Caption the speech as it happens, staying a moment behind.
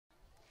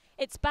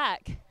It's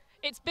back.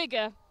 It's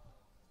bigger.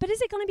 But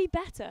is it going to be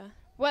better?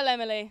 Well,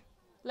 Emily,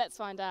 let's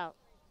find out.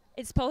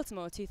 It's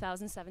Poltimore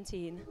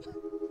 2017.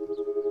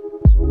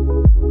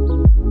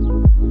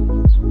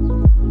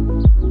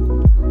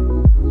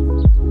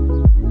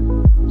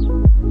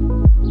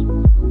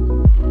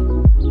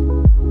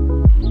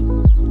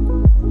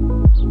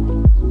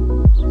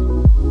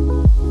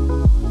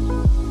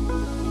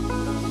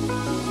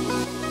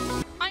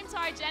 I'm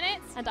Tori,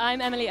 Jennett. And I'm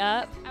Emily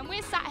Earp. And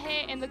we're sat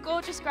here in the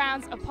gorgeous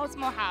grounds of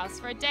Poltimore House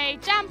for a day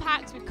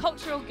jam-packed with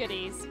cultural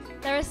goodies.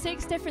 There are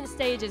 6 different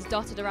stages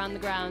dotted around the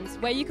grounds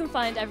where you can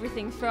find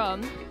everything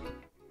from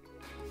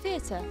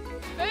theatre,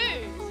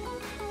 Food,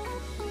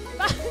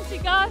 fancy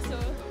castle,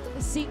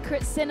 The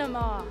secret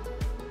cinema.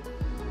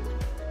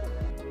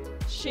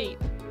 sheep,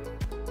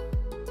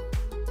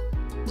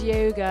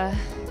 yoga,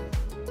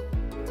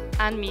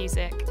 and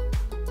music.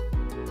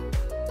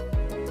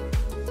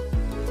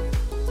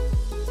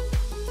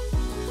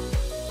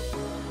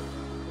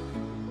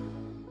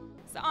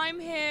 So I'm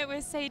here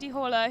with Sadie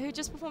Horler, who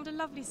just performed a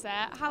lovely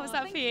set. How was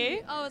that for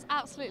you? Oh, it was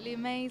absolutely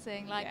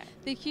amazing. Like Yeah.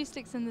 the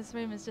acoustics in this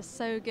room is just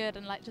so good,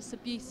 and like just a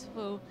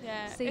beautiful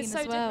Yeah, scene it's so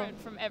as well.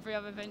 different from every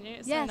other venue.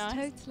 It's Yes, so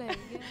nice. totally.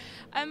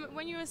 Yeah.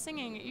 When you were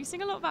singing, you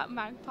sing a lot about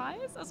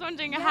magpies. I was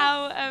wondering Yes.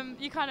 how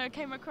you kind of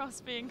came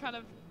across being kind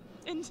of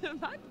into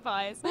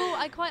magpies. Well,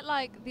 I quite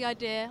like the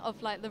idea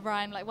of like the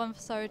rhyme, like 1 for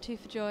sorrow, 2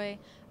 for joy,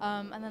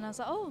 and then I was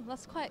like, oh,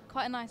 that's quite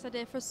a nice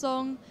idea for a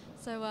song.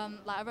 So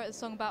like I wrote a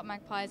song about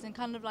magpies and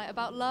kind of like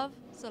about love,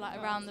 so like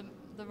around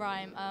the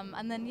rhyme,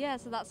 and then yeah,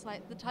 so that's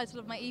like the title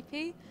of my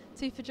EP,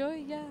 2 for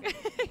joy. Yeah.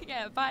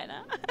 Yeah, buy it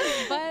now.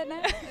 Buy it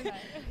now.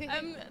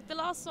 The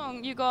last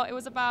song you got, it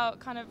was about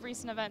kind of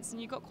recent events, and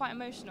you got quite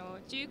emotional.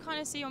 Do you kind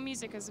of see your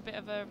music as a bit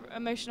of a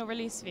emotional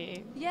release for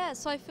you? Yeah,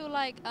 so I feel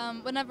like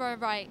whenever I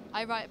write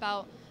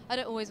about, I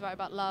don't always write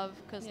about love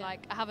because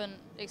like I haven't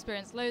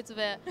experienced loads of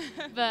it,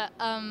 but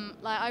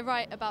like I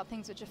write about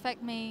things which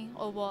affect me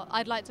or what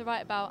I'd like to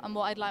write about and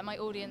what I'd like my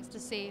audience to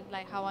see,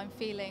 like how I'm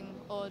feeling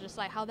or just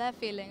like how they're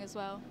feeling as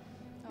well.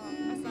 Oh,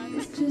 that's nice.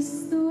 It's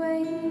just the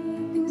way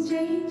things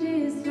change,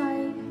 it's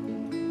like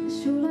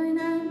the shoreline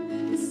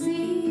and the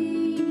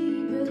sea,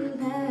 but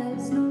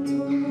there's no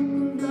talk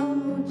of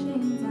love or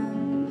change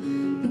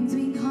and things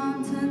we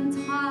can't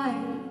untie.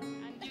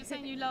 And you were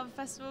saying you love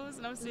festivals,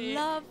 and obviously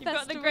Love you've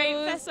got the great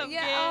festivals. festival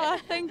Yeah, gear oh,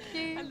 thank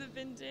you. and the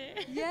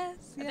bindi. Yes.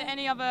 Are there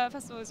any other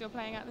festivals you're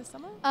playing at this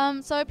summer?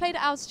 So I played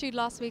at Altitude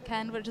last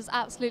weekend, which was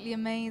absolutely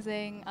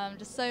amazing,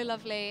 just so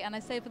lovely, and I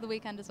stayed for the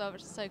weekend as well,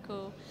 which is so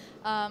cool.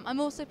 I'm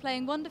also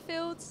playing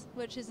Wonderfields,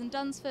 which is in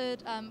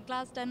Dunsford,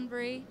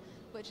 Glastonbury,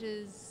 which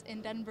is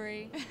in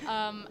Denbury,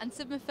 and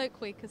Sidmouth Folk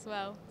Week as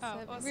well. Oh,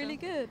 So awesome. really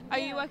good. Are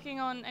you working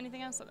on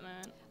anything else at the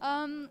moment?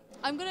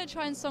 I'm going to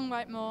try and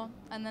songwrite more,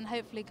 and then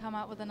hopefully come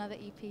out with another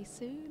EP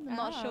soon. I'm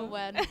not sure Oh.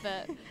 when,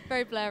 but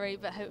very blurry,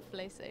 but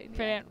hopefully soon. Yeah.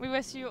 Brilliant. We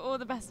wish you all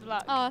the best of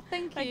luck. Oh,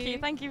 thank you. Thank you.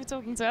 Thank you for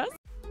talking to us.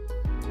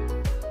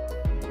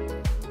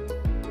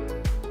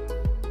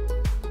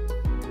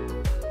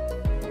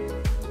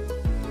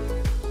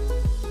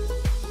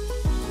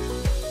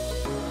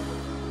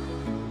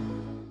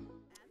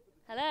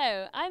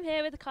 Hello, I'm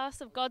here with the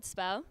cast of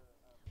Godspell.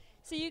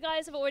 So you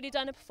guys have already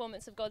done a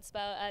performance of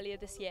Godspell earlier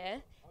this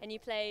year, and you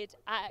played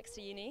at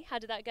Exeter Uni. How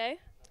did that go?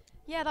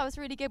 Yeah, that was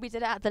really good. We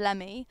did it at the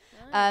Lemmy,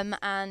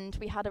 and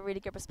we had a really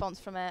good response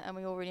from it, and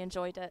we all really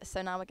enjoyed it.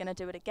 So now we're going to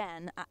do it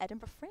again at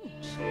Edinburgh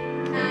Fringe.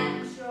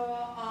 And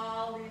your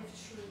olive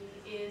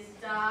tree is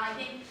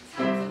dying.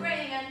 Time for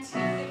graying and teeth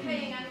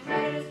decaying, and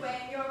creditors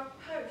weighing your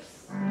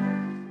purse.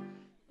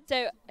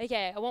 So,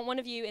 okay, I want one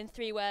of you in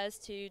 3 words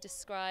to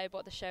describe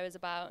what the show is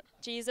about.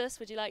 Jesus,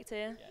 would you like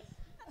to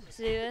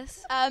do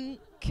this?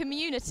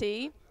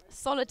 Community,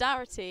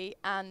 solidarity,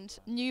 and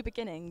new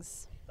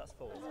beginnings. That's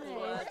 4.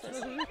 We'll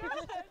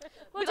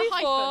With do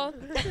a 4.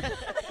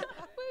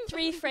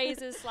 3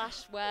 phrases /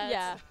 words.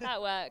 Yeah.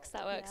 That works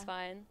Yeah.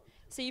 fine.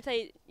 So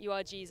you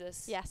are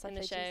Jesus Yes, I in the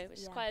played show, Jesus, which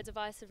is yeah. quite a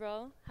divisive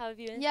role. How have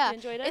you, Yeah, you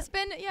enjoyed it? It's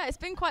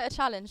been quite a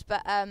challenge,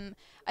 but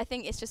I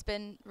think it's just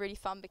been really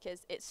fun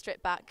because it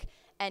stripped back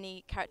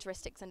any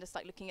characteristics and just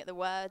like looking at the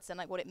words and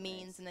like what it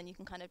means, and then you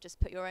can kind of just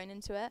put your own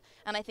into it.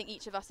 And I think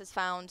each of us has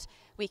found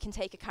we can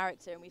take a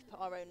character and we've put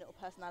our own little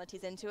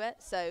personalities into it,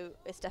 so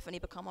it's definitely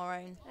become our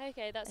own.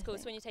 Okay, that's I cool.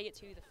 think. So when you take it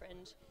to the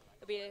Fringe,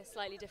 it'll be a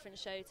slightly different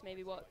show to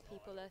maybe what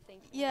people are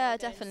thinking. Yeah,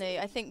 they're going to definitely. see.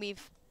 I think we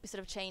sort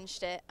of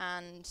changed it,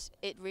 and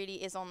it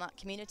really is on that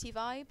community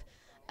vibe.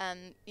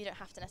 You don't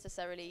have to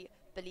necessarily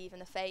believe in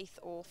the faith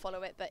or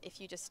follow it, but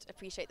if you just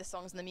appreciate the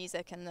songs and the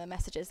music and the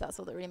messages, that's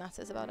all that really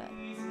matters about it.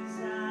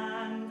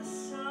 And the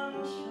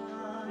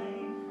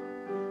sunshine,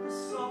 the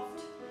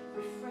soft,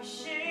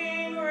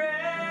 refreshing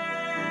rain,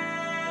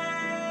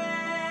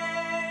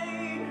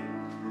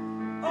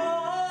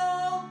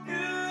 all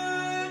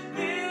good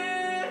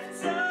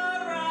gifts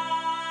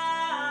around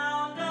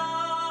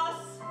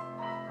us.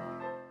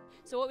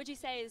 So what would you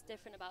say is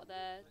different about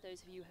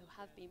those of you who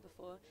have been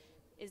before?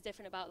 Is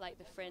different about like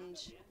the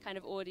Fringe kind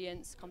of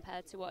audience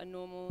compared to what a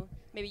normal,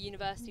 maybe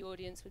university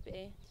audience would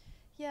be?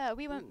 Yeah,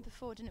 we went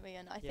before, didn't we?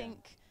 And I Yeah.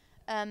 think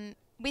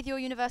with your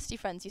university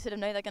friends, you sort of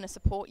know they're going to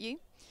support you.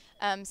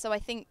 So I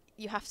think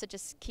you have to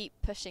just keep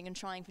pushing and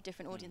trying for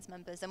different audience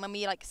members. And when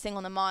we like sing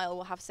on the mile,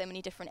 we'll have so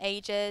many different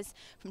ages,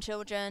 from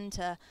children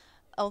to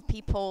old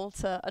people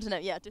to, I don't know,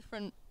 yeah,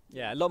 different.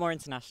 Yeah, a lot more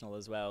international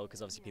as well,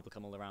 because obviously people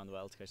come all around the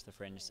world to go to the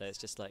Fringe, so it's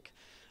just like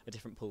a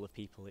different pool of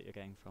people that you're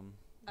going from.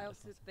 I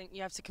also think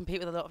you have to compete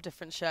with a lot of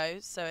different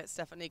shows, so it's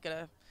definitely going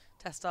to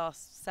test our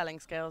selling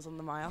skills on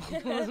the mile.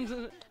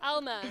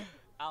 Alma,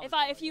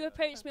 if you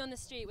approached me on the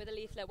street with a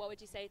leaflet, what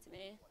would you say to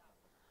me?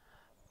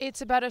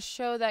 It's about a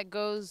show that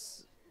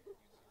goes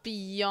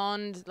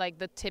beyond like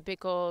the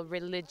typical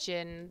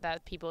religion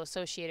that people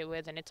associate it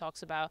with, and it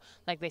talks about,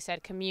 like they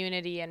said,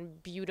 community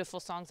and beautiful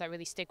songs that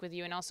really stick with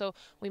you. And also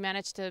we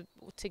managed to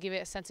give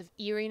it a sense of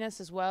eeriness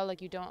as well.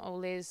 Like you don't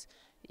always,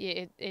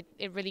 it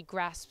really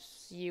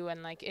grasps you,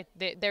 and like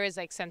there is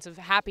like sense of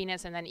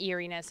happiness and then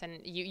eeriness,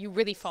 and you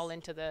really fall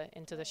into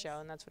the show,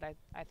 and that's what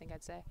I think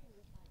I'd say.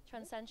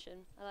 Transcension,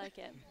 I like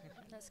it.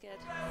 That's good.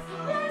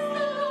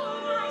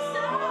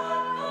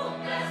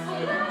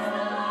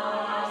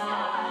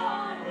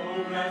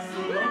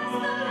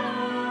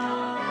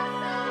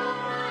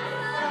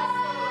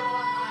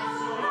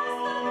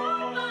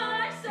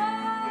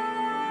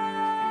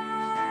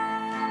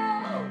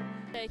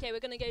 Okay, we're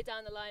going to go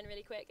down the line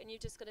really quick, and you've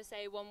just got to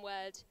say one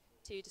word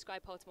to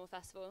describe Poltimore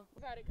Festival.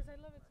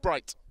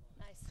 Bright.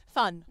 Nice.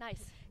 Fun.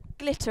 Nice.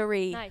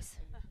 Glittery. Nice.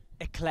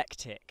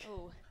 Eclectic.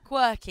 Ooh.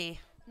 Quirky.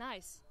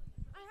 Nice.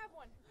 I have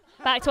one.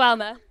 Back to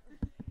Alma.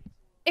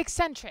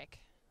 Eccentric.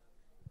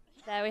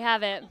 There we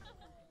have it.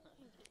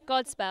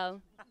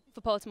 Godspell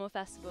for Poltimore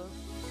Festival.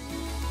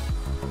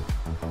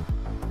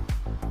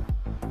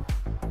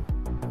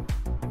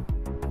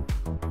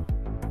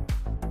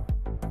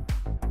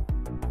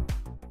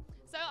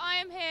 So I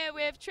am here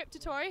with Trip to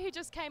Tori, who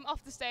just came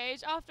off the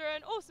stage after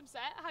an awesome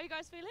set. How are you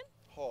guys feeling?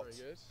 Hot.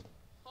 Very good.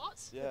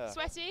 Hot? Yeah.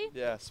 Sweaty?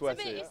 Yeah,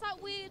 sweaty. It's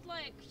that weird,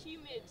 like,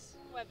 humid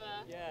weather.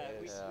 Yeah,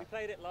 we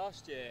played it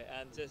last year,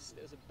 and it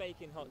was a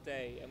baking hot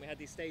day, and we had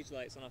these stage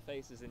lights on our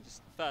faces, and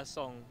just first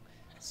song,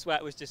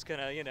 sweat was just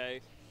gonna,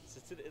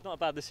 it's not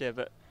bad this year,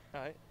 but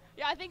all right.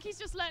 Yeah, I think he's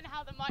just learned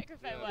how the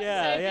microphone works.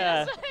 Yeah, so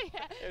yeah.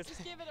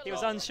 Just give it a He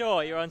was lot.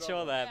 unsure. You were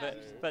unsure there,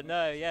 but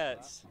no, yeah,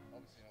 it's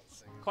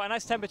quite a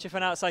nice temperature for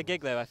an outside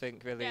gig, though. I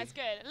think really. Yeah, it's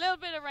good. A little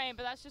bit of rain,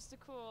 but that's just to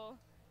cool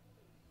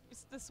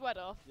the sweat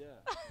off. Yeah.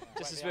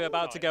 Just as we're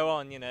about to go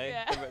on,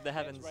 Yeah. the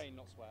heavens. It's rain,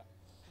 not sweat.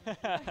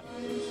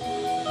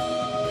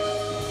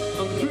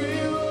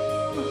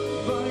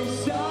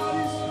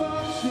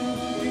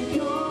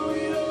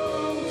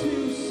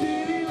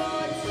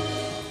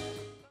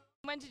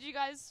 When did you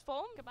guys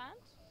form a band?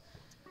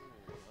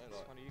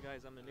 One of you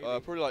guys, I'm a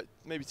newbie. Probably like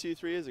maybe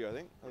 2-3 years ago, I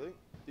think.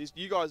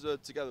 You guys were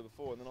together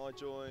before, and then I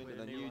joined, We're and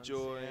then the you new ones,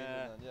 joined,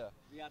 yeah. and then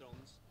The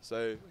add-ons.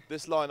 So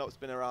this lineup's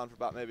been around for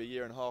about maybe a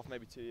year and a half,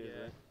 maybe 2 years.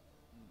 I think.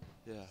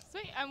 Yeah.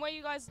 Sweet. And where are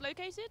you guys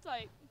located?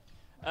 Like.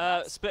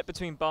 Split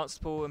between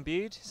Barnstaple and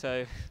Bude,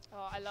 so.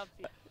 Oh, I love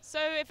Bude. So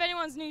if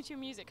anyone's new to your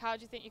music, how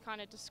do you think you kind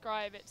of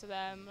describe it to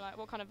them? Like,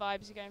 what kind of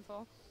vibes are you going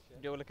for?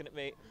 You're looking at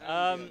me.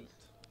 Ambient.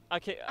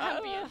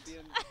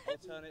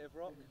 Alternative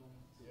rock.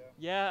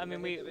 Yeah, I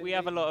mean we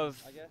have a lot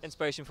of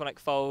inspiration from like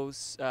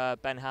Foles,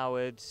 Ben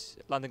Howard,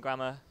 London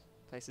Grammar,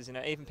 places,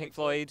 even Pink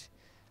Floyd.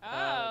 Oh,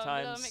 at a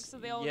times. little mix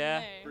of the old Yeah.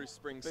 and new. Bruce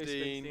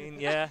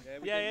Springsteen. Yeah.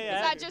 Is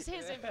that just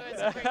his influence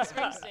of Bruce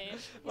Springsteen?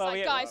 He's Well,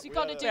 like, guys, we've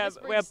got to do this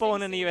Bruce we're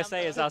born in the Springsteen USA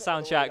number. as our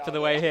soundtrack for the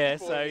way here,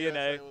 so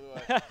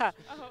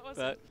Oh, awesome.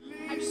 But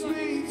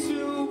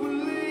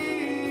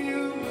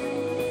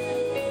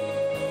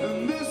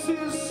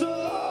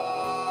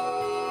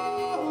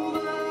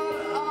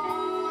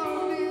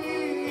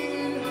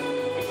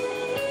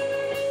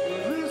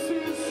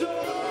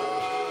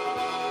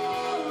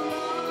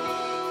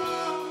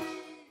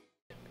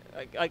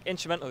like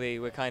instrumentally,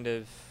 we're kind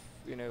of,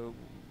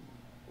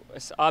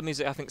 our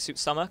music I think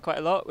suits summer quite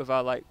a lot with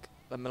our like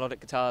the melodic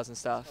guitars and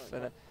stuff.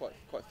 And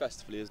Quite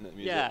festively, isn't it?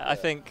 Music? yeah, I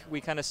think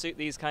we kind of suit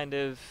these kind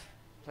of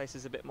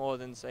places a bit more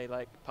than say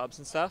like pubs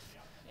and stuff.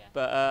 Yeah.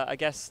 But I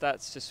guess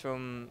that's just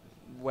from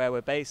where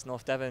we're based,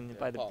 North Devon,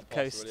 by the part and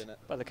coast, parcel, innit?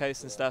 by the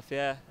coast and stuff.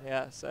 Yeah.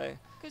 So.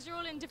 Because you're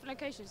all in different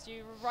locations, do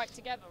you write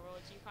together or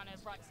do you kind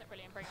of write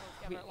separately and bring it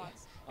all together at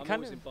once? I'm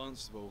kind always of- in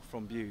Barnstaple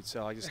from Bude,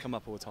 so I just come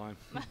up all the time.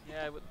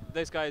 Yeah,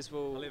 those guys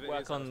will live at work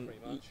his house on pretty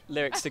much.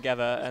 lyrics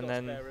together, He's and got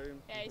a then spare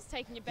room. Yeah, he's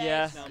taking your bed,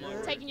 Yeah.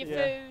 taking your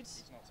Yeah. food.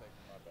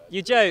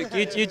 you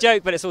joke, you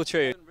joke, but it's all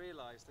true. I didn't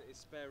realise that his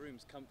spare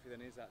room's comfier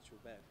than his actual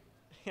bed.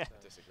 Yeah. So.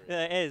 Disagree.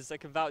 Yeah, it is. I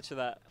can vouch for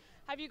that.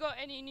 Have you got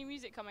any new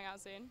music coming out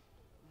soon?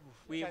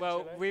 We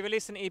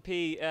released an EP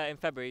in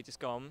February, just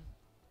gone,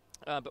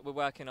 but we're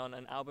working on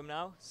an album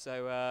now.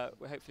 So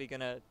we're hopefully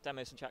gonna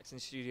demo some tracks in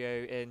the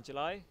studio in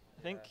July,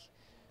 I think.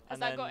 Has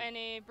that got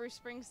any Bruce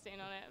Springsteen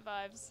on it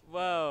vibes?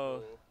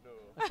 Whoa,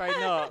 afraid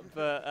not,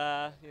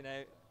 but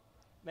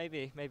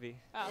maybe.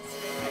 Oh,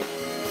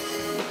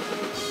 sweet.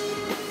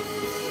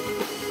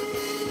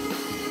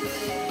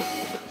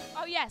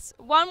 Oh yes,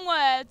 one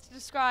word to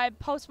describe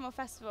Poltimore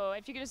Festival.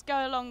 If you could just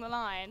go along the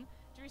line,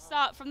 do Should we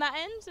start from that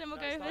end and we'll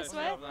go this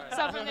way?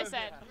 Start from this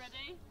end.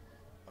 Ready?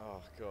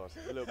 Oh God,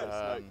 a little bit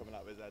of smoke coming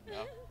out of his head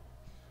now.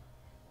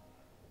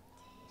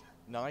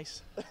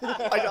 Nice.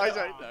 I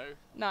don't know.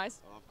 Nice.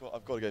 Oh,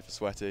 I've got to go for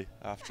sweaty.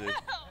 I have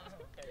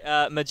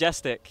to.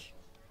 Majestic.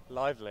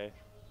 Lively.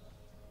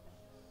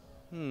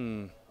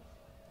 Hmm.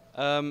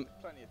 Plenty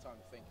of time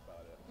to think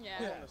about it.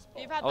 Yeah.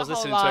 You've had I was the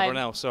whole listening line. to everyone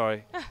else.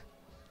 Sorry.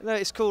 No,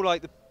 it's cool.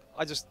 Like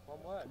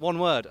one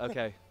word.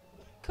 Okay.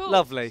 Cool.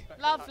 Lovely.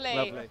 Lovely.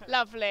 Lovely.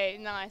 Lovely.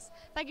 Nice.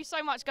 Thank you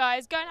so much,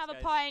 guys. Go and have a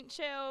pint,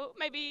 chill.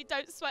 Maybe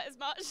don't sweat as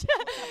much.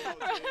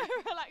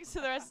 Relax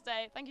for the rest of the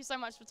day. Thank you so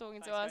much for talking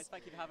to us. Guys.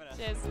 Thank you for having us.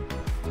 Cheers.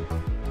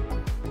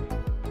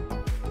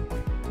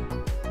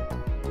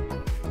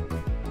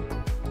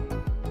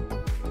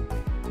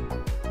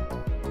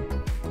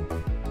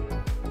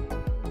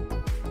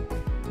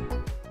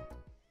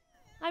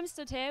 I'm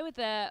stood here with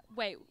the.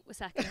 Wait a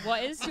second.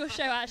 What is your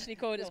show actually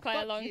called? It's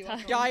quite a long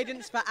time.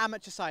 Guidance for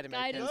amateur cider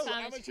makers. Guidance for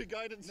amateur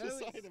guidance for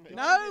cider makers.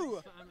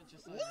 No,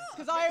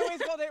 because I always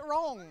got it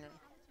wrong.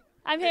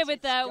 I'm here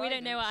with the. We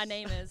don't know what our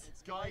name is.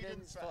 It's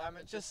guidance for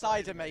amateur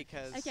cider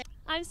makers. Okay.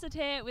 I'm stood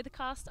here with the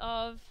cast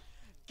of.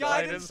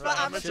 Guidance for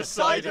amateur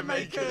cider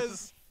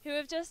makers. Who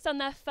have just done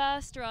their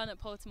first run at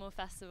Poltimore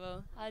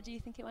Festival. How do you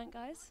think it went,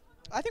 guys?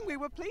 I think we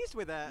were pleased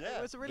with it. Yeah.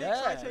 It was a really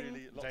exciting.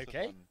 Really, lots Okay.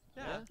 of fun.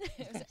 Yeah.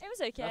 It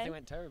was okay. Nothing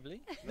went terribly.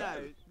 No,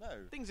 No.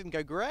 things didn't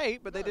go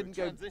great, but they didn't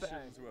go.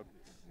 Transitions were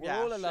We're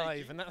all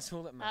alive, and that's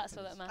all that matters. That's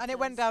all that matters. And it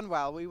went down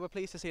well. We were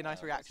pleased to see a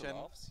nice lots of reaction.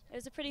 laughs. It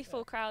was a pretty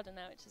full crowd in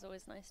there, which is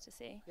always nice to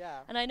see.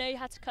 Yeah. And I know you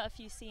had to cut a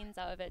few scenes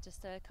out of it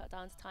just to cut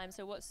down to time.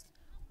 So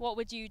what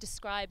would you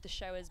describe the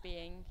show as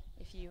being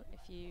if you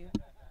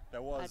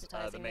There was the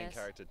advertising main this?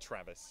 character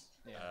Travis,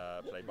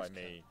 played by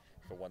me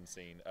for one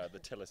scene, the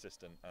till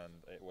assistant, and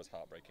it was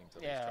heartbreaking to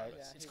lose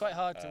Travis. It's quite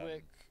hard to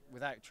work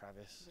without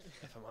Travis,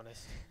 if I'm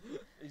honest.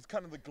 He's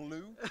kind of the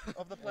glue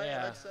of the play,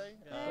 Yeah. I'd say.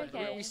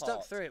 But we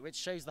stuck through it, which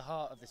shows the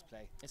heart of this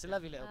play. It's a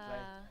lovely little play.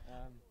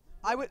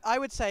 I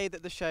would say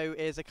that the show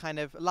is a kind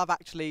of Love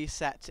Actually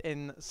set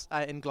in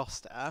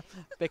Gloucester,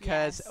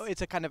 because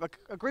it's a kind of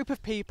a group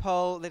of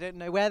people. They don't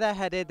know where they're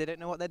headed. They don't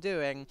know what they're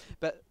doing.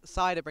 But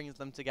cider brings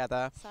them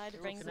together. Cider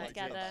brings them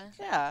together.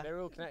 Yeah.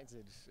 They're all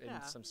connected in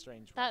some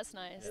strange way. That's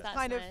nice. It's That's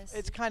kind nice. of.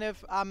 It's kind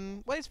of.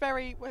 Well, it's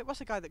very. What's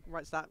the guy that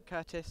writes that?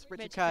 Richard Curtis.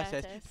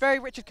 Curtis. It's very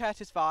Richard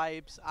Curtis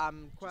vibes.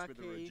 Just Quirky.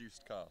 with a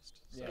reduced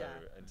cast. So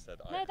instead,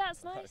 No,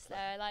 that's nice though.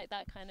 I like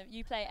that kind of.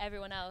 You play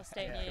everyone else,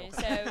 don't you?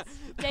 So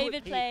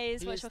David plays.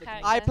 What's your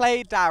character? I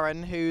play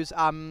Darren, who's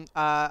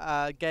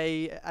a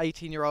gay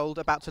 18-year-old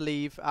about to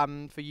leave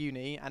for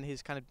uni, and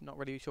he's kind of not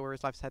really sure where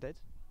his life's headed.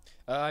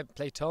 I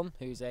play Tom,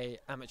 who's a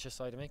amateur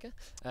cider maker,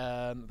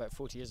 about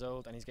 40 years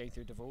old, and he's going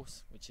through a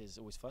divorce, which is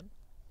always fun.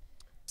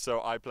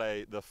 So I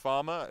play the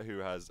farmer, who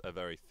has a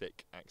very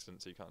thick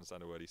accent, so you can't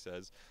understand a word he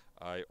says.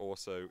 I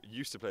also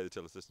used to play the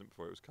till assistant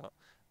before it was cut,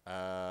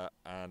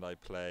 and I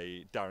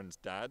play Darren's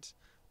dad.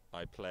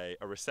 I play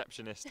a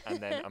receptionist and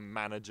then a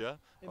manager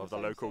of the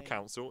local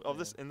council of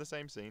this in the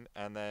same scene,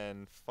 and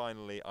then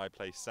finally I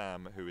play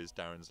Sam, who is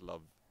Darren's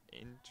love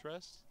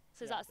interest.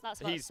 So that's about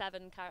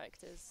 7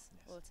 characters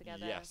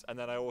altogether. Yes, and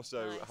then I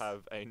also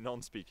have a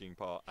non-speaking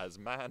part as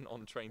man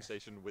on train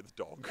station with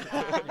dog.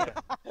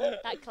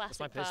 That classic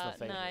my personal part.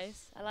 favourite.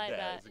 Nice. I like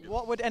that.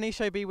 What would any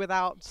show be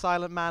without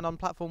silent man on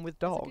platform with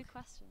That's a dog? good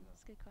question.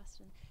 That's a good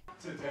question.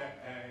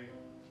 Today,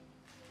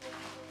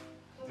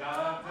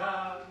 da,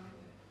 da.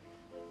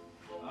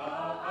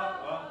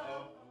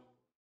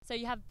 So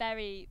you have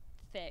very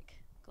thick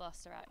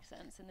Gloucester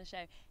accents in the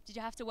show. Did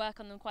you have to work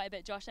on them quite a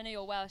bit, Josh? I know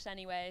you're Welsh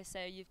anyway,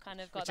 so you've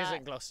kind of got Which that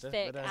isn't Gloucester,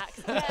 thick but,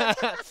 accent. Yeah.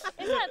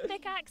 It's that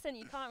thick accent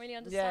you can't really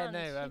understand.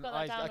 Yeah, no, You've got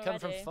that down I come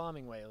from already.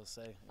 farming Wales,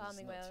 so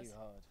Farming it's not Wales. too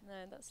hard. No,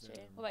 that's true.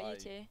 What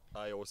about you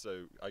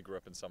two? I grew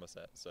up in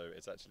Somerset, so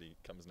it's actually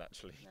comes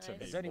naturally to me.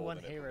 There's only more one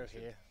than it hero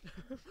should. here.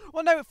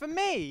 Well, no, for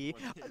me,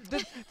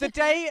 the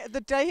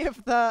day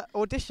of the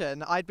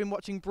audition, I'd been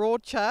watching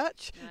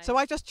Broadchurch, so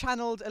I just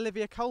channeled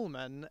Olivia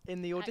Colman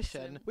in the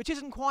audition, which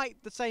isn't quite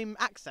the same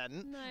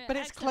accent, No, but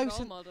it's excellent close.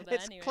 role model there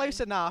It's anyway.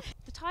 close enough.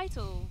 The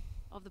title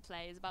of the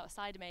play is about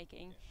cider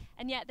making,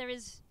 and yet there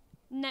is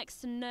next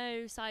to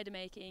no cider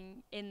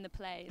making in the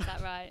play. Is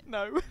that right?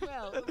 No.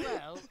 Well.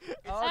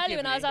 Earlier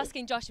when I was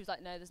asking Josh, he was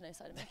like, "No, there's no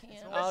cider making."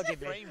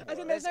 Arguably,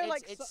 there's no,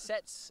 like, it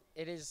sets.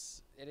 It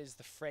is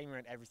the framework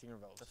and everything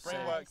revolves. The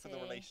framework for the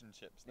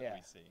relationships that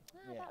we see.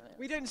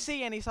 We don't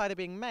see any cider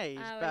being made,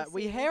 Oh, I but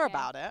we see, hear okay.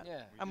 about it,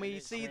 Yeah. and we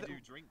see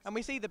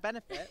the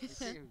benefits.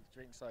 We do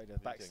drink cider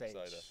backstage.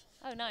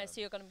 Oh, nice. So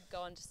you're going to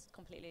go on just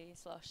completely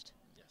sloshed.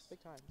 Yes.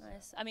 Big time.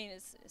 Nice. I mean,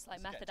 it's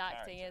like method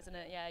acting, isn't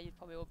it? Yeah, you'd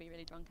probably all be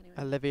really drunk anyway.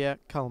 Olivia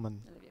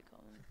Colman. Olivia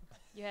Colman.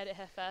 You heard it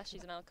here first.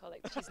 She's an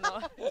alcoholic, but she's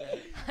not.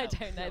 I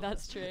don't know.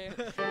 That's true.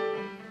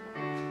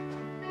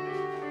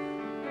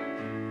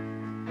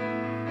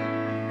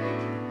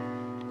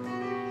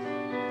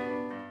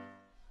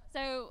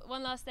 So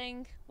one last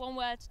thing, one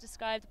word to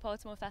describe the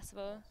Poltimore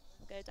Festival.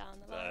 We'll go down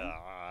the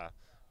line.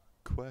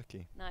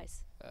 Quirky.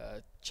 Nice.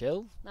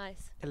 Chill.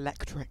 Nice.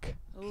 Electric.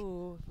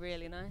 Ooh,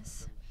 really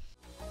nice.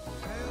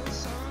 Pale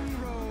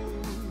sun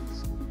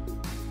rose,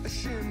 a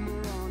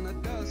shimmer on a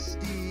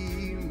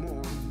dusty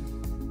morn.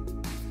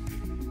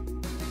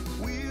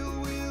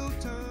 Wheel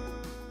turn.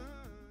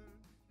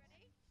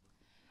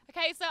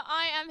 Okay, so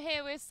I am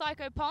here with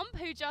Psycho Pomp,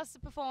 who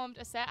just performed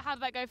a set. How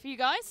did that go for you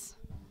guys?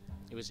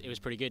 It was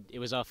pretty good. It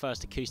was our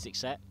first acoustic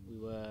set.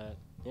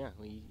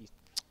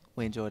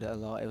 We enjoyed it a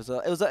lot. It was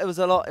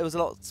a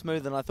lot smoother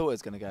than I thought it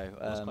was going to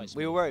go.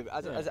 We were worried.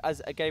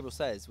 As Gabriel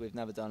says, we've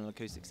never done an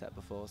acoustic set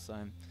before, so,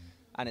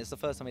 and it's the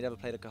first time we'd ever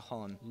played a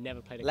cajon.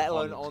 Never played a let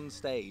cajon. alone on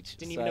stage.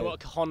 Didn't even know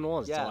what a cajon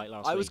was till like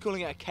last week. I was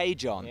calling it a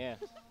cajon. Yeah.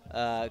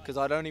 Because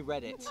I'd only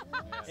read it.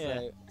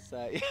 Yeah.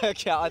 So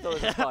yeah, I thought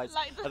it was spice.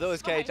 Like I thought it was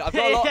spice. Cajun.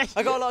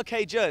 I got a lot of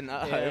Cajun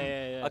at home.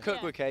 Yeah. I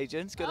cook with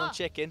Cajun. It's good on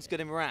chicken. It's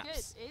good in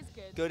wraps. Good, it is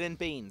good. Good in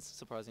beans,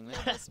 surprisingly. A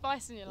little bit of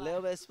spice in your A life.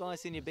 little bit of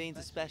spice in your beans,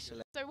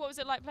 especially. So what was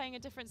it like playing a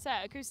different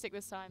set, acoustic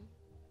this time?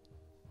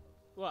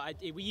 Well,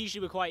 we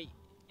usually were quite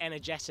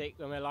energetic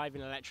when we're live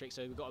in electric,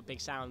 so we've got a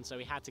big sound, so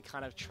we had to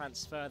kind of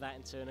transfer that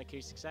into an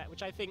acoustic set,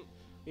 which I think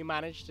we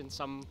managed in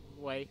some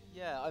way.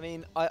 Yeah, I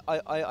mean,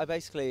 I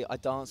basically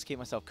dance to keep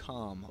myself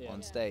calm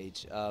on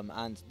stage,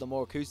 and the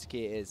more acoustic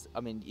it is, I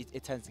mean,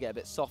 it tends to get a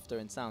bit softer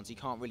in sound, so you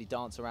can't really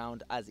dance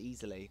around as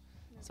easily.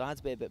 So I had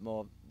to be a bit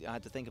more. I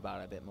had to think about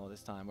it a bit more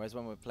this time. Whereas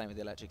when we're playing with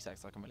the electric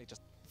sax, I can really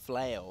just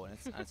flail, and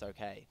it's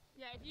okay.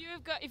 Yeah,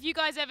 if you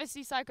guys ever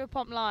see Psycho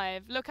Pomp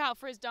live, look out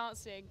for his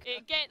dancing.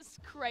 It gets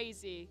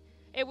crazy.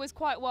 It was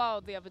quite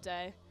wild the other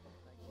day.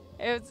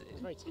 It was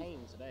very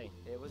tame today.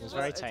 It was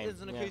very tame.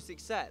 It's an acoustic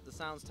set. The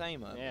sound's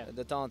tamer. Yeah.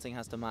 The dancing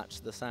has to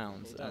match the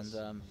sounds, It does.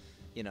 and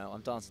you know,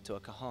 I'm dancing to a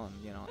cajon.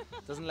 You know,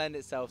 it doesn't lend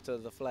itself to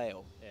the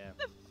flail. Yeah.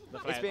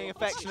 It's being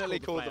affectionately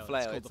called the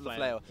flail. It's the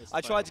flail.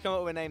 I tried to come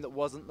up with a name that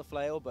wasn't the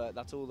flail, but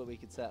that's all that we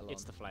could settle on.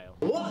 It's the flail.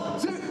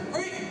 1, 2,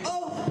 3,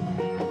 oh!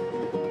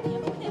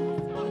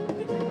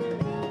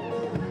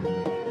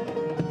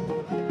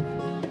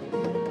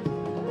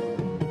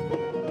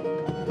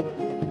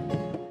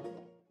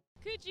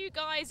 Could you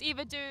guys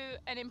either do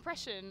an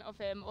impression of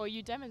him or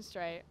you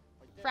demonstrate?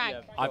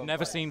 Frank. I've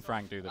never seen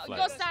Frank do the You flail.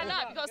 got to stand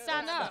up. You got to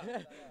stand up.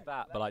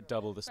 That, but like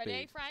double the speed.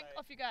 Ready, Frank?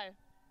 Off you go.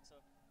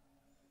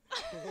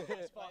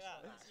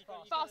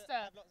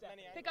 Faster.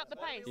 Pick up the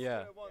pace.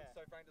 Yeah.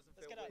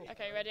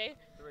 Okay, ready?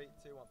 3,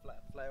 2, 1,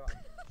 flare on.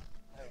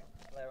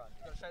 Flare on.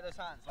 You've got to shake those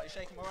hands like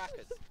you're shaking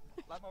maracas.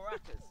 Like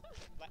maracas.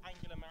 Like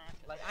angular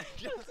maracas. Like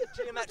angular,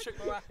 geometric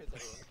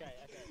maracas. Okay.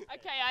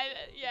 Okay,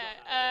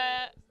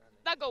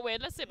 that got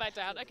weird. Let's sit back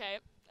down. Okay.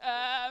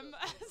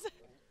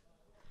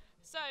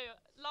 So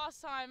last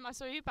time I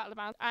saw you battle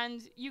about,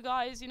 and you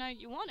guys, you know,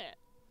 you won it,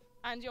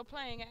 and you're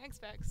playing at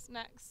X-Vex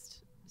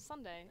next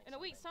Sunday in a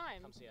week's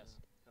time. Come see us.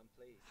 Come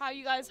please. How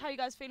you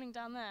guys feeling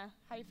down there?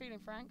 How you feeling,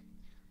 Frank?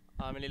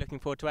 I'm really looking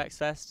forward to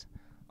X-Fest.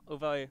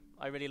 Although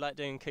I really like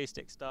doing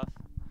acoustic stuff,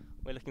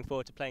 we're looking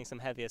forward to playing some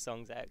heavier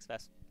songs at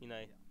X-Fest. You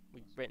know,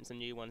 we've written some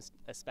new ones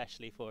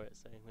especially for it,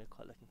 so we're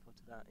quite looking forward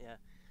to that. Yeah.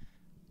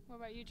 What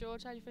about you,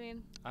 George? How you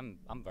feeling? I'm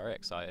very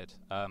excited.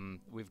 I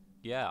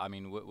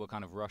mean, we're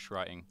kind of rush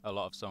writing a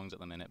lot of songs at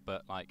the minute,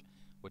 but like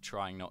we're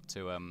trying not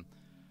to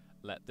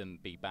let them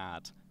be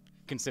bad,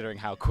 considering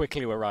how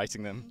quickly we're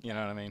writing them. You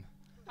know what I mean?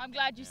 I'm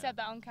glad you said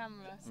that on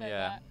camera. So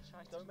Yeah.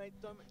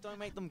 Don't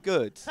make them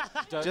good.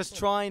 Just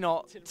try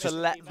not to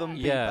let them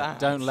be bad.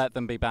 Don't let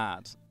them be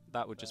bad.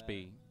 That would just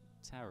be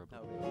terrible.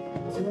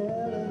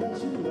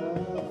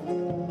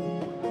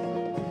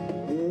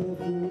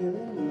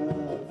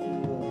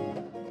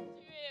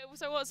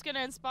 So what's going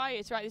to inspire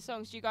you to write these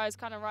songs? Do you guys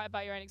kind of write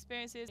about your own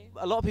experiences?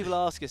 A lot of people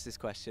ask us this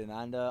question,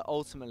 and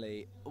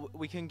ultimately,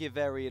 we can give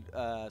varied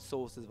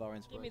sources of our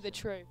inspiration. Give me the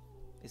truth.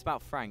 It's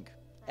about Frank.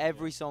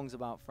 Every song's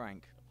about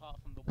Frank. Apart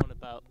from the one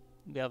about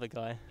the other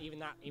guy. Even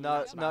that.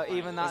 That's Is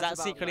that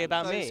secretly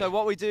about me? So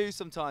what we do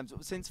sometimes,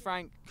 since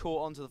Frank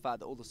caught on to the fact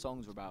that all the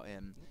songs were about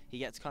him, he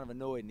gets kind of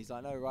annoyed, and he's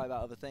like, no, write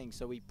about other things.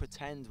 So we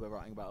pretend we're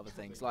writing about other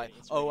things. Like,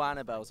 oh,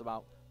 Annabelle's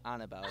about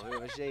Annabelle,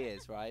 whoever she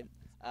is, right?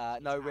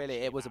 No, really,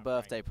 it was a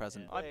birthday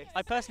present.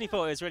 I personally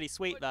thought it was really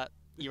sweet that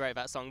you wrote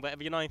that song, but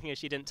the annoying thing is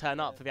she didn't turn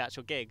up for the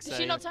actual gig. Did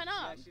she not turn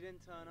up? She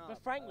didn't turn up.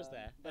 But Frank was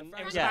there. And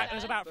Frank it was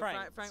was about But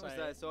Frank. Frank was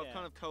there, so I've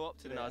kind of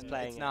co-opted it. I was and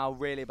playing it's it. now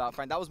really about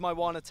Frank. That was my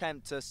one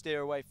attempt to steer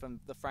away from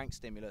the Frank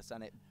stimulus,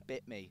 and it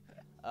bit me.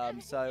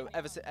 So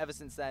ever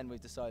since then, we've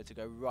decided to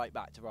go right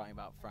back to writing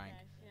about Frank.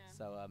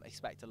 So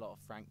expect a lot of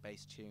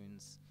Frank-based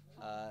tunes,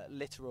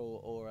 literal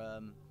or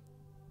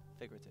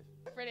figurative.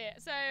 Brilliant.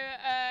 So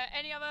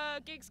any other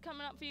gigs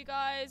coming up for you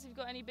guys? Have you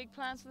got any big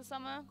plans for the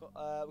summer?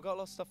 We've got a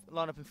lot of stuff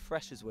lined up in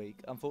Freshers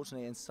Week.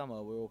 Unfortunately, in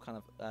summer, we're all kind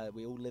of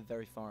we all live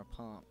very far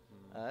apart,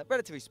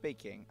 relatively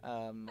speaking.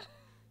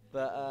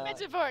 But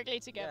metaphorically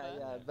together.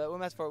 Yeah, but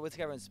we're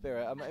together in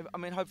spirit. I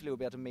mean, hopefully we'll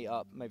be able to meet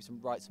up, maybe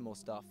write some more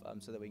stuff,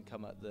 so that we can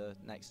come at the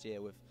next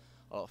year with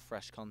a lot of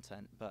fresh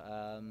content.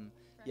 But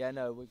yeah,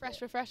 no, Fresh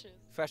for freshers.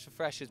 Fresh for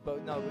freshers,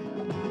 but no.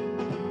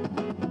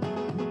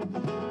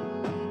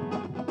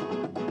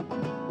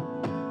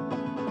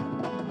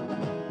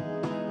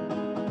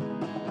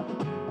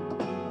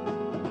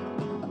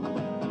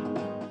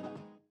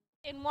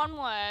 In one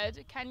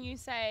word, can you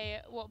say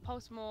what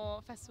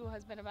Poltimore Festival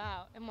has been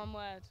about in one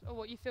word, or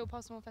what you feel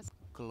Poltimore Festival?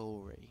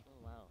 Glory.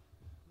 Oh,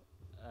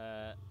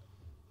 wow.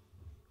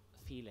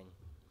 Feeling.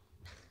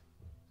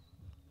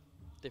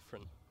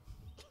 Different.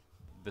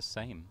 The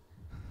same.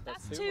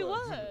 That's two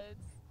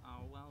words.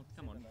 Oh well,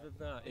 come on.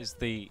 That is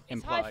the It's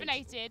implied.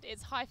 hyphenated.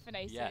 It's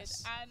hyphenated.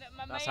 Yes. And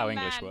my That's main how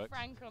English man, works.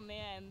 Frank, on the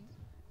end.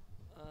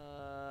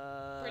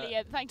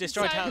 Brilliant. Thank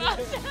Destroyed you so House.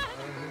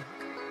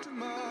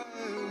 much.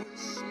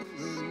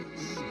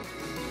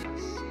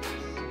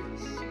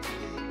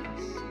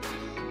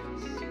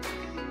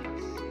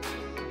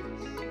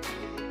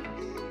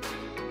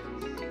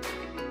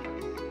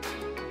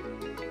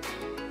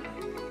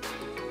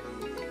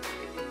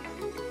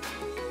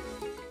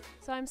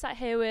 So I'm sat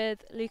here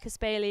with Lucas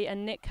Bailey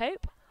and Nick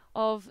Cope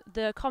of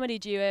the comedy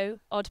duo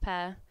Odd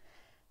Pear.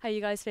 How are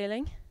you guys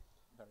feeling?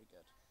 Very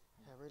good.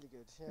 Yeah, really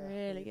good. Yeah,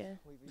 Really good.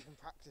 We've even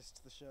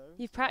practiced the show.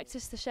 You've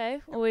practiced the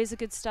show, always a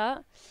good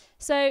start.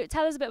 So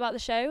tell us a bit about the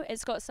show.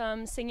 It's got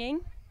some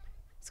singing,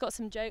 it's got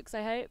some jokes,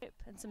 I hope,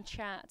 and some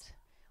chat.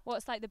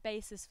 What's like the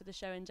basis for the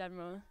show in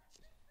general?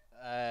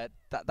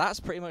 That's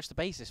pretty much the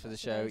basis for the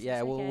show. basis,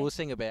 Yeah, okay. we'll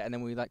sing a bit, and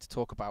then we like to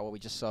talk about what we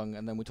just sung,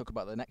 and then we talk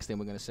about the next thing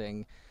we're going to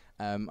sing,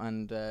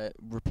 and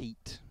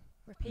repeat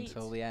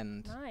until the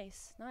end.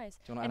 Nice, nice.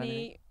 Do you wanna add Any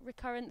anything?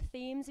 recurrent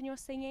themes in your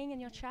singing and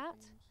your chat?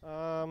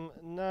 No,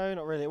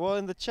 not really. Well,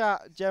 in the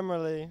chat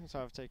generally,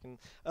 sorry, I've taken.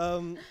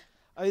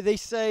 They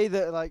say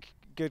that like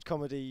good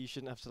comedy, you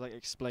shouldn't have to like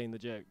explain the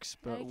jokes,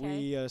 but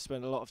we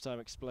spend a lot of time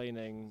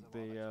explaining the.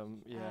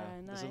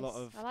 There's a lot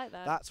nice. of. I like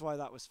that. That's why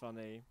that was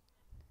funny.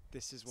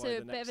 This is why So the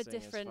a bit next of a thing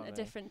is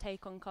different, funny.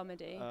 take on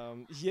comedy.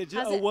 Yeah,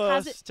 Has a it-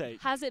 worse has it,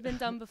 take. Has it been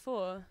done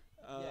before?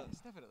 Yes,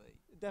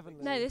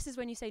 definitely. No, this is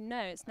when you say no.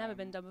 It's never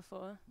been done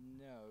before.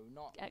 No,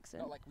 not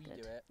excellent. like we do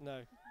it.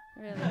 No.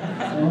 Really.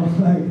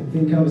 All I can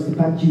think of is the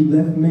fact you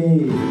left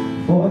me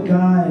for a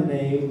guy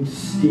named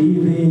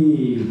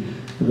Stevie.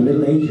 For the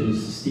Middle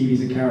Ages,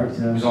 Stevie's a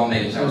character. Who's on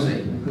names,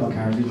 Chelsea? Not a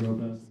character, he's a real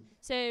person.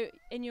 So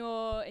in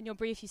your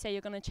brief, you say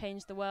you're going to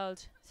change the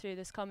world through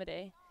this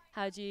comedy.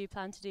 How do you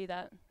plan to do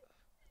that?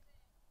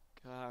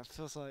 It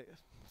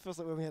feels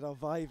like when we had our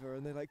Viva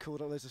and they like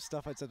called up loads of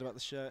stuff I'd said about the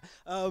show.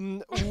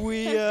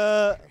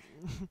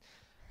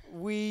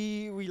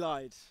 We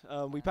lied.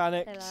 We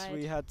panicked. lied.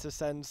 We had to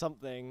send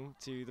something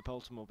to the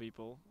Poltimore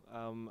people,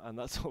 and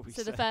that's what we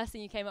So said. the first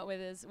thing you came up with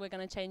is we're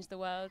going to change the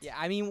world. Yeah,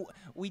 I mean,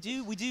 we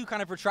do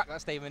kind of retract that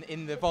statement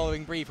in the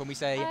following brief when we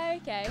say,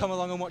 Okay. come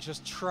along and watch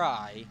us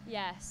try.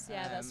 Yes,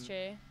 yeah, that's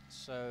true.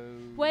 So.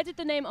 Where did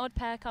the name Odd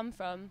Pear come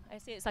from? I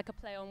see it's like a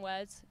play on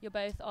words. You're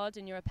both odd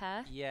and you're a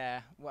pair.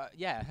 Yeah, well,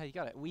 yeah, you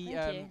got it.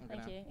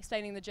 Thank you.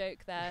 Explaining the joke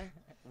there.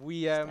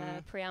 We Just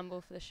a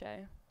preamble for the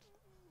show.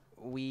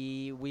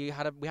 we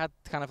had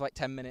kind of like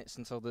 10 minutes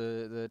until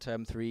the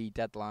term 3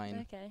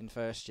 deadline in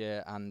first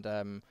year,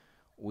 and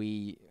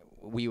we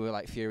were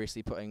like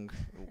furiously putting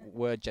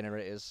word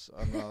generators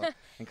on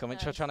and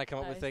trying to come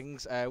up with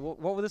things. What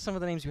were some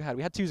of the names we had?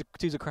 We had Two's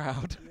a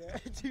Crowd.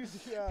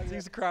 Yeah,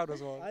 Two's a Crowd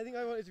was one. I think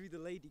I wanted to be the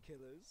Lady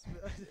Killers.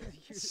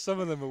 Some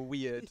of them are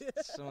weird.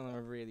 Some of them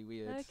are really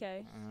weird.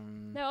 Okay.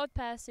 No, Odd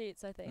Pear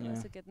suits, I think.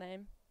 That's a good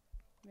name.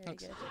 Really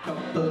good.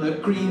 Couple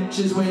of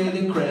creatures with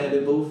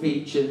incredible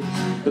features,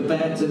 the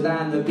better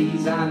than the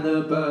bees and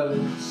the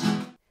birds.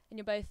 And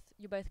you're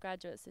both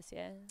graduates this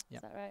year.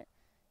 Is that right?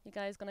 You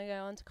guys gonna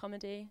go on to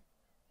comedy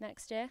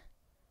next year?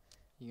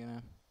 You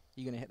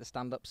gonna hit the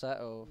stand-up set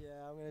or?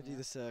 Yeah, I'm gonna do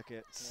the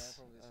circuits.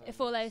 If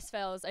all else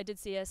fails, I did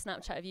see a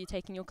Snapchat of you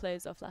taking your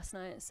clothes off last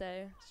night,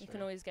 so you can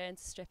always go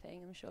into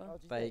stripping, I'm sure.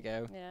 There you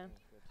go. Yeah.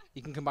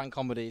 You can combine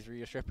comedy through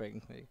your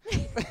stripping.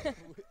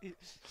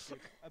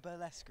 A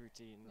burlesque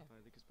routine by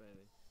Lucas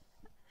Bailey.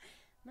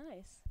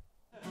 Nice.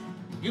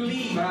 You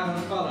leave rather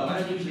than follow. I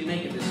don't usually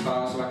make it this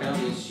far, so I can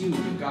only assume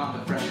you've gone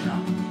to freshen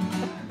up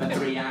for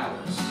 3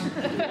 hours.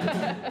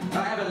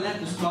 I haven't left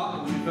the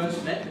spot when we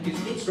first met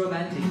because it's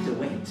romantic to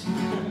wait.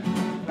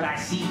 But I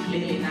see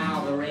clearly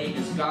now the rain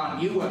is gone.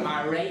 You were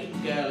my rain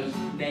girl whose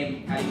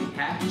name I didn't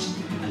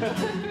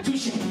catch.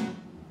 Touche.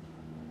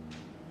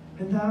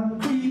 And I'm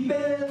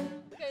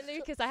creeping. Okay,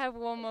 Lucas, I have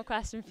one more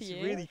question for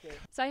you. Really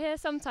So I hear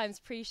sometimes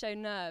pre-show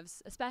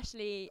nerves,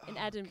 especially in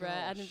Edinburgh,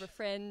 Edinburgh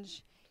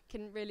Fringe,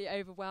 can really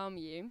overwhelm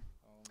you.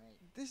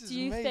 This has do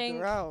you made think?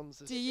 the rounds.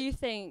 Do you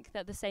think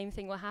that the same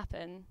thing will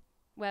happen,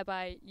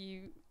 whereby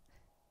you?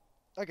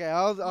 Okay,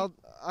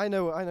 I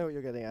know what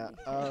you're getting at.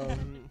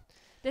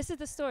 This is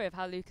the story of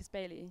how Lucas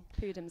Bailey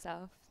pooed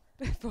himself.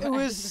 It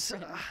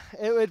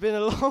had been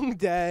a long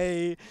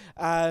day,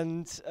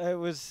 and it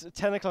was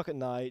 10 o'clock at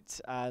night,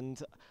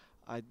 and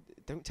I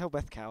don't tell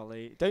Beth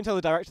Cowley, don't tell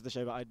the director of the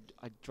show, but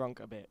I drunk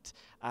a bit,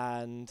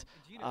 and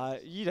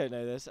you don't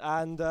know this,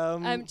 and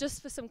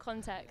just for some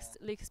context,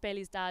 Lucas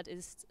Bailey's dad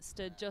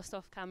stood just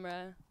off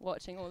camera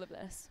watching all of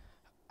this,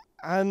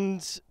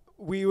 and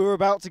we were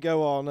about to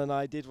go on, and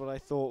I did what I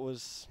thought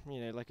was,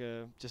 like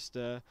just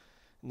a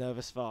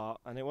nervous fart,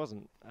 and it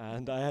wasn't,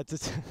 and I had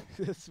to.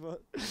 That's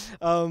what.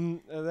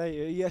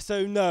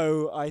 So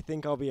no, I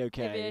think I'll be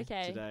okay, You'll be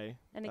okay. today.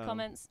 Any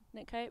comments,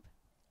 Nick Cope?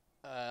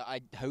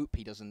 I hope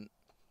he doesn't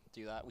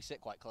do that. We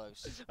sit quite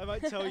close. I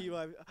might tell you.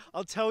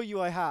 I'll tell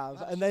you I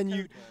have, and then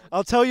you.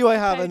 I'll tell you I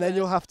have, and then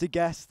you'll have to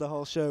guess the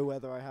whole show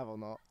whether I have or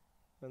not.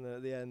 And then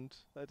at the end,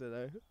 I don't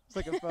know. It's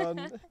like a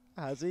fun.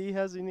 Has he?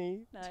 Hasn't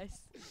he?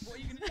 Nice. What are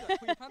you gonna do? Like,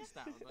 put your pants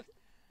down? Like?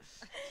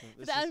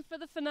 Then for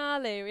the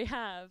finale, we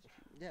have.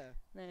 Yeah.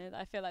 No,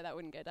 I feel like that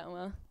wouldn't go down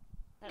well.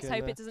 Let's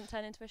Gonna- hope it doesn't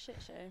turn into a shit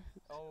show.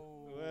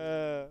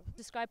 Oh.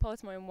 Describe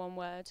Poltimore in one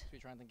word. Should we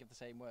try and think of the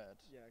same word?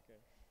 Yeah.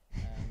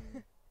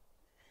 Okay.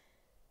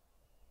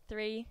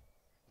 3,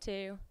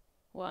 2,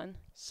 1.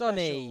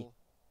 Sunny.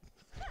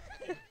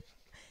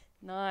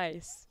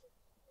 Nice.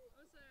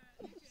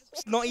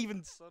 It's not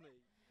even sunny.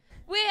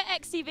 We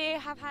at XTV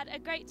have had a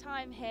great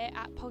time here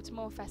at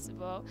Poltimore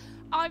Festival.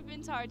 I've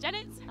been Tori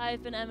Jennett.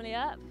 I've been Emily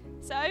Earp.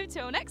 So,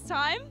 till next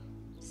time,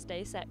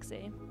 stay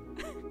sexy.